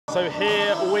So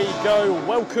here we go.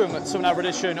 Welcome to another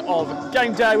edition of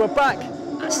Game Day. We're back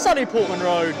at sunny Portman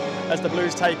Road as the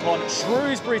Blues take on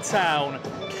Shrewsbury Town.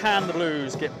 Can the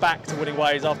Blues get back to winning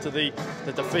ways after the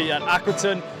defeat at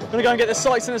Accrington? We're going to go and get the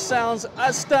sights and the sounds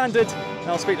as standard.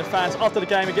 And I'll speak to fans after the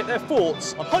game and get their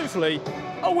thoughts on hopefully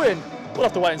a win. We'll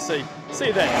have to wait and see. See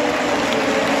you then.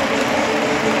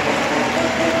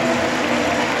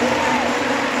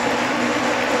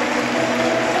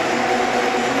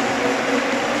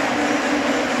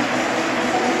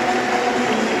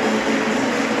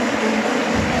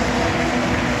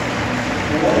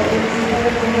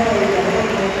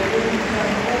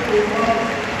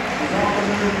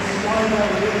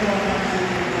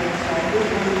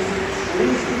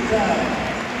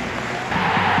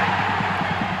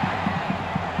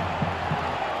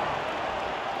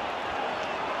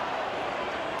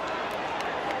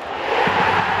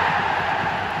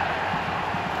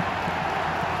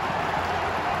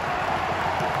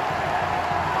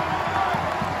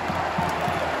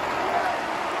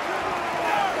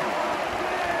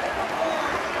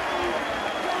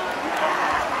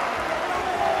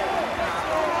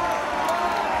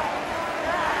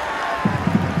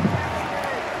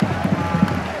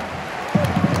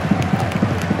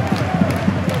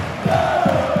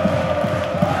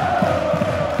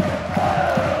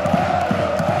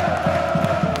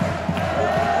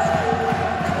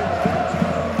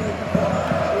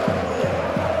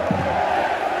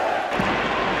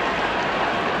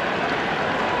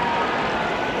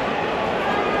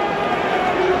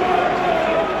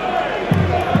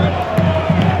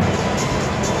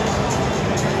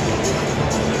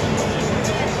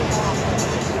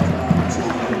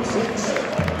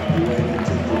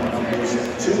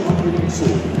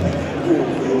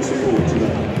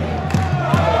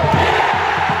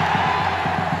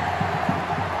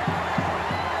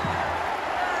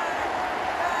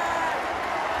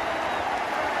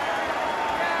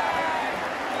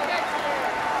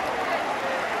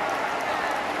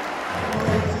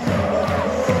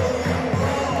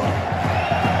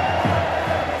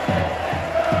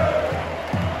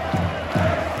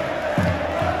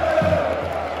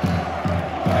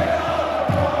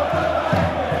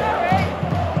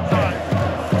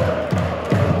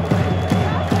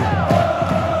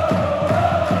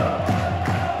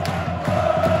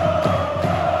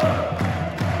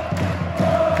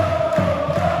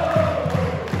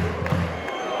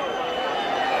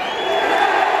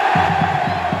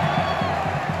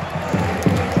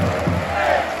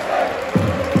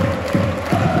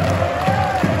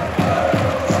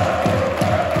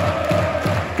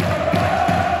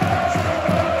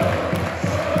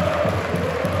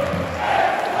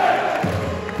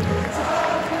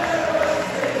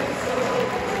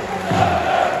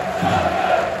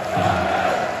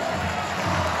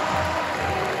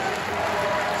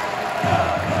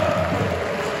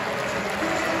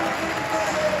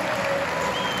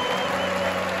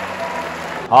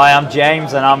 Hi, I'm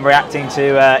James and I'm reacting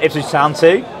to Ipswich Town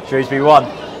 2, Shrewsbury 1,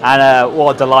 and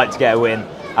what a delight to get a win.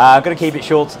 I'm going to keep it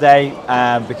short today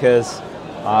because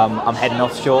I'm heading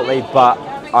off shortly, but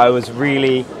I was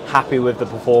really happy with the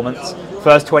performance.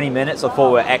 First 20 minutes I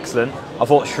thought were excellent. I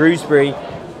thought Shrewsbury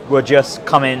were just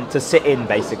coming to sit in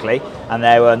basically, and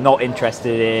they were not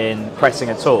interested in pressing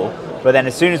at all. But then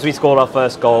as soon as we scored our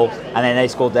first goal and then they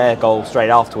scored their goal straight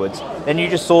afterwards, then you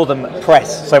just saw them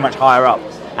press so much higher up.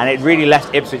 And it really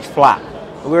left Ipswich flat.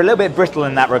 We were a little bit brittle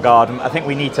in that regard, and I think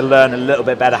we need to learn a little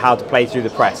bit better how to play through the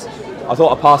press. I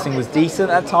thought our passing was decent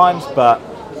at times, but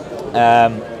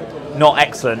not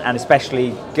excellent, and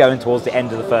especially going towards the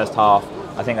end of the first half,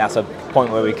 I think that's a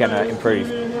point where we're going to improve.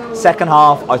 Second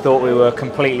half, I thought we were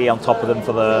completely on top of them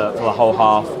for the whole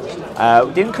half.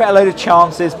 We didn't create a load of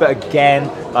chances, but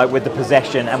again, like with the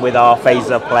possession and with our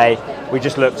phaser play, we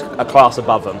just looked a class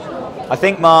above them. I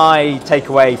think my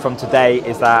takeaway from today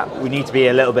is that we need to be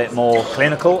a little bit more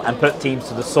clinical and put teams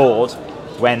to the sword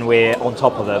when we're on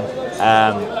top of them.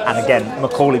 And again,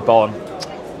 Macaulay Bonne,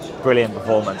 brilliant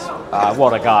performance.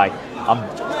 What a guy.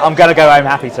 I'm going to go home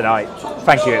happy tonight.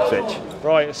 Thank you, Ipswich.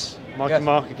 Right, it's Mike and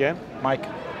Mark again. Mike.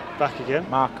 Back again.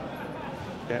 Mark.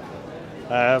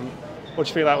 Yeah. What do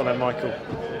you feel that one then, Michael?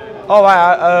 Oh,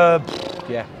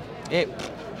 yeah.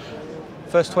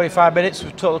 First 25 minutes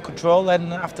with total control,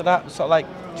 then after that, sort of like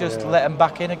just let them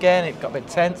back in again. It got a bit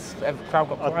tense, the crowd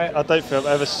got quiet. I don't feel I've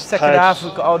ever Second half,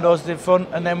 we've got our noses in front,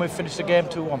 and then we finished the game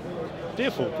 2-1.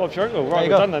 Beautiful, Bob's your uncle. Right,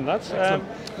 we're done then, lads.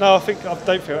 No, I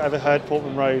don't feel I've ever heard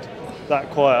Portman Road that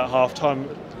quiet at half time.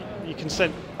 You can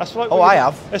sense. That's like. Oh, I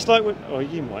have. It's like when, oh,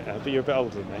 you might have, but you're a bit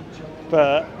older than me.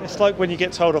 But it's like when you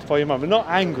get told off by your mum. We're not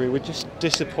angry, we're just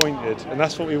disappointed, and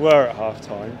that's what we were at half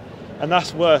time. and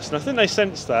that's worse. And I think they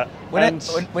sense that.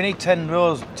 We need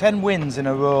 10 wins in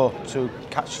a row to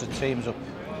catch the teams up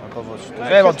above us. That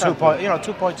They're on could 2 points, you know,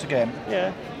 2 points a game.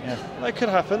 Yeah, yeah, that could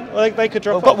happen. They could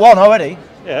drop. We've got off. 1 already.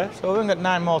 Yeah, so we've got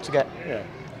 9 more to get. Yeah,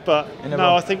 but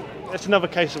no, I think it's another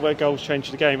case of where goals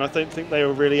change the game. I don't think they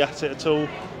were really at it at all,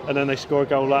 and then they score a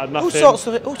goal out of nothing.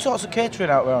 Who sorts of catering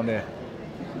out around here?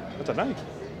 I don't know.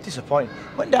 Disappointing.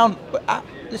 Went down.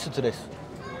 Listen to this.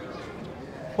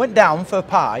 Went down for a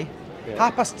pie. Yeah.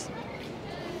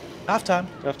 Half time.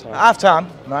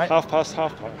 Right. Half past.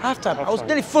 Half time. I was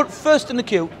nearly first in the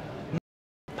queue. No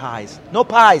pies. No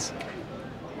pies.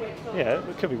 Yeah,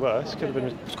 it could be worse. Could have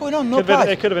been. What's going on? No pies.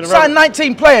 It could have been. Signed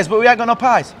 19 players, but we ain't got no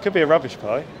pies. Could be a rubbish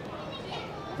pie.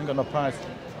 Ain't got no pies.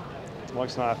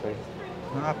 Mike's not happy.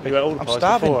 Not happy. You ate all the I'm pies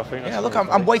starving. before, I think. Yeah, look,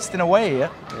 I'm wasting away here.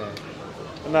 Yeah.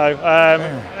 No,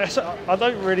 I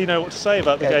don't really know what to say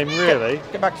about the game, really.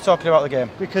 Get back to talking about the game.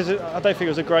 Because I don't think it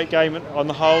was a great game on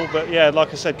the whole, but yeah,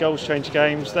 like I said, goals change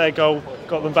games. Their goal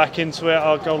got them back into it.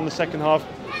 Our goal in the second half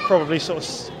probably sort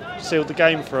of sealed the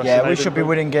game for us. Yeah, we should be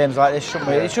winning games like this, shouldn't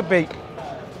we? Yeah. It should be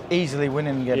easily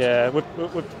winning games. Yeah,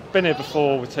 we've been here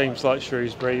before with teams like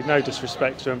Shrewsbury. No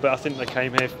disrespect to them, but I think they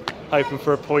came here hoping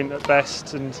for a point at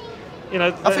best, and you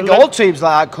know, I think all teams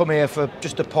like that come here for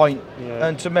just a point,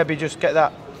 and to maybe just get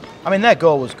that. I mean, their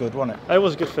goal was good, wasn't it? It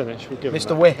was a good finish. We'll give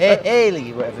Mr.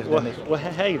 Haley, whatever his name is.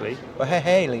 Haley.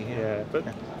 Haley. Yeah, but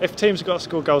if teams have got to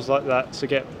score goals like that to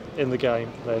get in the game,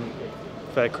 then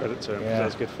fair credit to them. That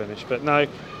was a good finish. But no,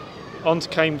 on to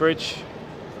Cambridge.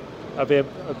 That'll be a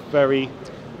very noisy.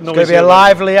 It's going to be a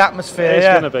lively atmosphere. It's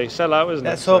going to be sell out, isn't it?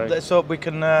 Let's hope we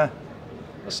can.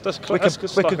 We can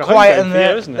like quieten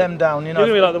them down. You know, you're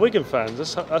going to be like the Wigan fans.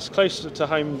 That's closer to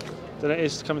home than it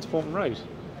is to coming to Portman Road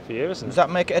for you, isn't it? Does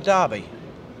that make it a derby?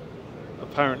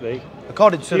 Apparently.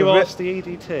 According to you asked the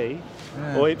EDT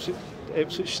or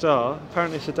Ipswich Star,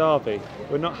 apparently it's a derby.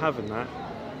 We're not having that.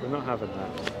 We're not having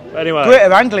that. But anyway.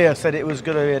 Greater Anglia said it was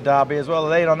going to be a derby as well.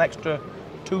 They're on extra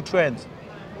 2 trains.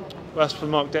 Well, that's for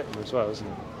Mark Detmer as well, isn't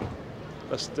it?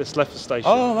 That's left the station.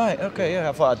 Oh, right. Okay, yeah.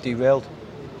 I thought I'd derailed.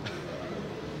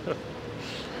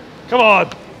 Come on!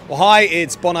 Well, hi,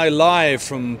 it's Bono live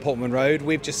from Portman Road.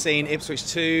 We've just seen Ipswich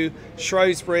 2,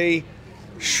 Shrewsbury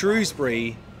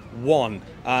 1,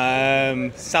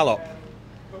 Salop,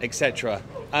 etc.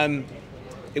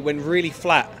 It went really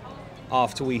flat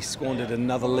after we squandered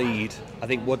another lead. I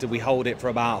think, what did we hold it for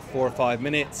about 4 or 5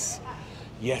 minutes?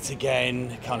 Yet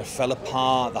again, kind of fell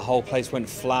apart. The whole place went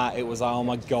flat. It was, oh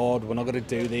my God, we're not going to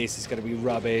do this. It's going to be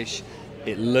rubbish.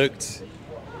 Didn't look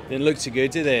too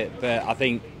good, did it? But I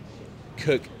think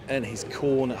Cook earned his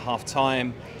corn at half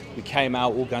time. We came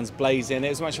out all guns blazing. It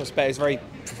was much better. It was a very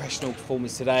professional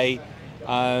performance today.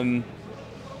 I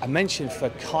mentioned for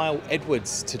Kyle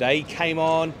Edwards today. He came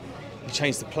on, he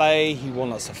changed the play, he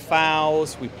won lots of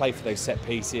fouls, we played for those set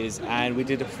pieces, and we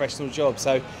did a professional job.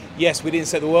 So yes, we didn't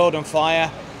set the world on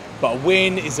fire, but a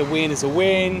win is a win is a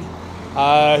win.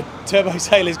 Turbo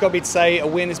Taylor's got me to say a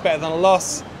win is better than a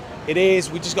loss. It is.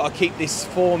 We just got to keep this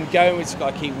form going. We just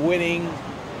got to keep winning.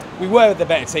 We were the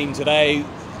better team today.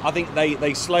 I think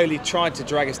they slowly tried to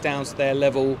drag us down to their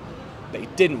level, but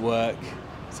it didn't work.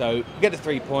 So we get the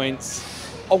 3 points.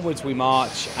 Onwards we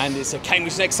march, and it's a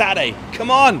Cambridge next Saturday.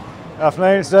 Come on!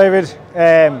 Afternoon, it's David.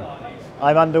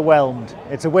 I'm underwhelmed.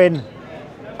 It's a win,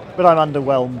 but I'm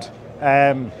underwhelmed.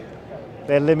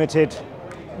 They're limited.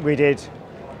 We did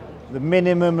the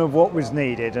minimum of what was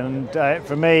needed, and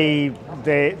for me,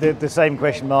 the same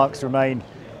question marks remain.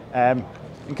 And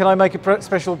can I make a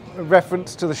special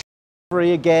reference to the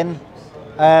referee again?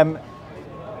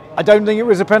 I don't think it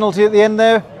was a penalty at the end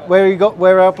there,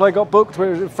 where our play got booked,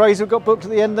 where Fraser got booked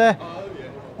at the end there.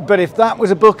 But if that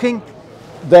was a booking,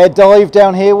 their dive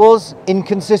down here was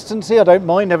inconsistency. I don't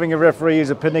mind having a referee who's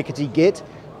a pernickety git,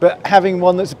 but having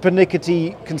one that's a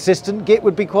pernickety consistent git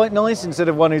would be quite nice instead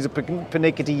of one who's a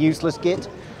pernickety useless git.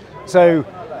 So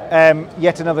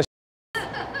yet another.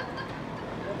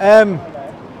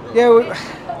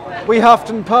 Yeah, we huffed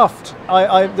and puffed.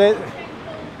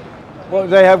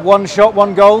 They had 1 shot,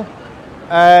 1 goal.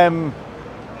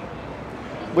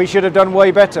 We should have done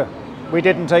way better. We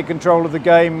didn't take control of the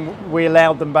game. We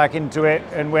allowed them back into it,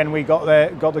 and when we got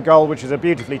the goal, which was a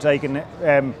beautifully taken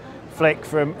flick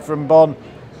from Bon,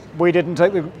 we didn't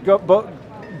take the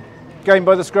game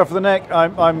by the scruff of the neck.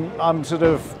 I'm sort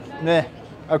of, nah,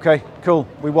 okay, cool,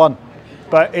 we won.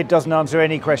 But it doesn't answer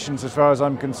any questions as far as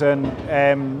I'm concerned.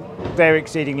 They're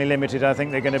exceedingly limited. I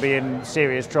think they're going to be in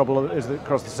serious trouble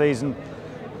across the season.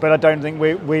 But I don't think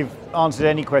we've answered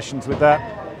any questions with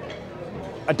that.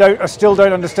 I still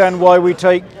don't understand why we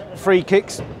take free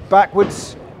kicks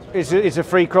backwards it's a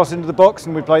free cross into the box,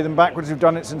 and we play them backwards. We've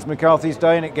done it since McCarthy's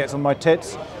day, and it gets on my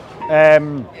tits.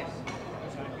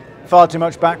 Far too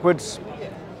much backwards.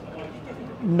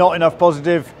 Not enough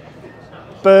positive.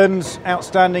 Burns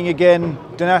outstanding again.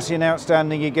 Donatian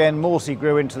outstanding again. Morsey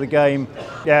grew into the game.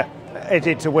 Yeah,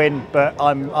 it's a win, but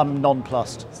I'm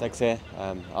nonplussed. Stegs here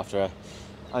after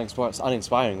an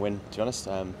uninspiring win, to be honest.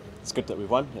 It's good that we've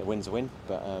won. A win's a win,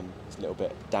 but it's a little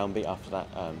bit downbeat after that.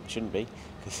 Shouldn't be,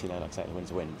 because like I say, a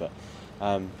win's a win. But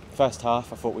first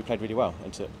half, I thought we played really well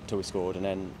until we scored, and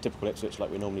then typical Ipswich, like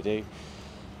we normally do,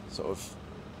 sort of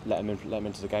let them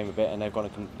into the game a bit, and they've gone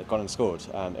and scored.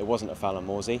 It wasn't a foul on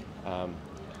Morsey.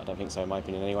 I don't think so, in my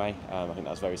opinion, anyway. I think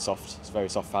that was very soft. It's a very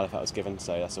soft foul if that was given,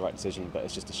 so that's the right decision. But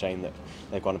it's just a shame that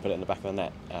they've gone and put it in the back of the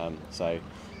net. So,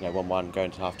 1-1, going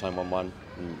to half-time 1-1.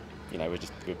 And,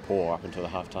 we're poor up until the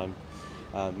half-time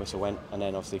whistle went, and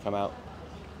then obviously come out.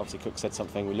 Obviously, Cook said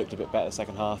something. We looked a bit better the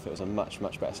second half. It was a much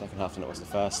better second half than it was the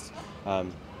first.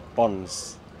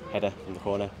 Bond's header from the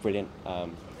corner, brilliant.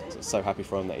 So happy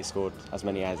for him that he scored as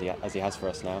many as he has for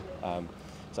us now.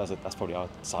 So that's probably our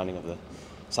signing of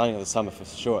the summer for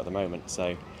sure at the moment.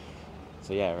 So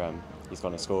yeah, he's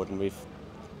gone and scored, and we've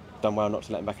done well not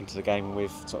to let him back into the game, and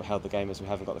we've sort of held the game as we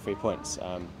haven't got the 3 points.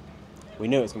 We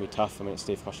knew it was going to be tough. I mean, it's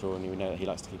Steve Cottrell, and we know that he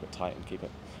likes to keep it tight and keep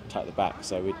it tight at the back.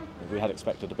 So we had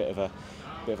expected a bit of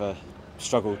a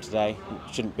struggle today.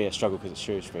 It shouldn't be a struggle because it's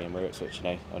Shrewsbury and we're Ipswich.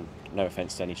 And no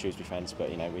offence to any Shrewsbury fans, but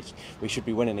we should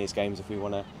be winning these games if we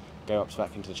want to go up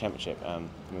back into the Championship. And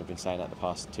we've been saying that the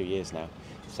past 2 years now.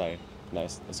 So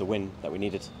it's a win that we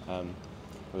needed.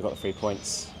 We've got the 3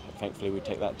 points. Thankfully, we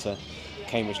take that to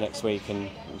Cambridge next week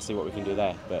and see what we can do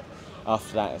there. But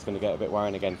after that, it's going to get a bit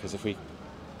worrying again, because if we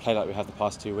play like we have the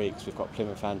past 2 weeks, we've got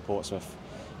Plymouth and Portsmouth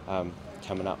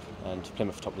coming up, and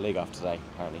Plymouth top of the league after today,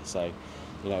 apparently. So,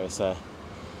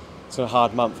 it's a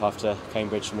hard month after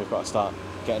Cambridge, and we've got to start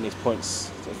getting these points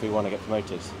if we want to get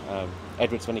promoted.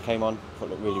 Edwards, when he came on,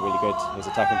 thought looked really good. His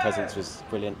attacking presence was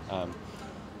brilliant.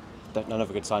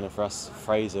 Another good signing for us.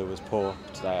 Fraser was poor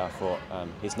today, I thought.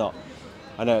 He's not.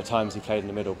 I know at times he played in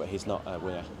the middle, but he's not a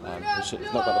winner. He's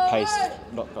not got the pace,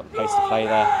 to play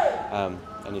there,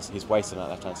 and he's wasted on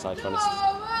that left-hand side. To be honest,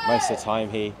 most of the time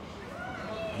he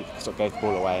sort of gave the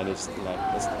ball away, and it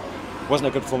wasn't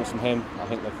a good performance from him. I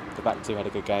think the back two had a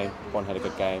good game. One had a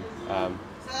good game,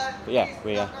 but yeah,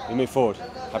 we move forward.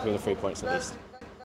 Happy with the 3 points at least.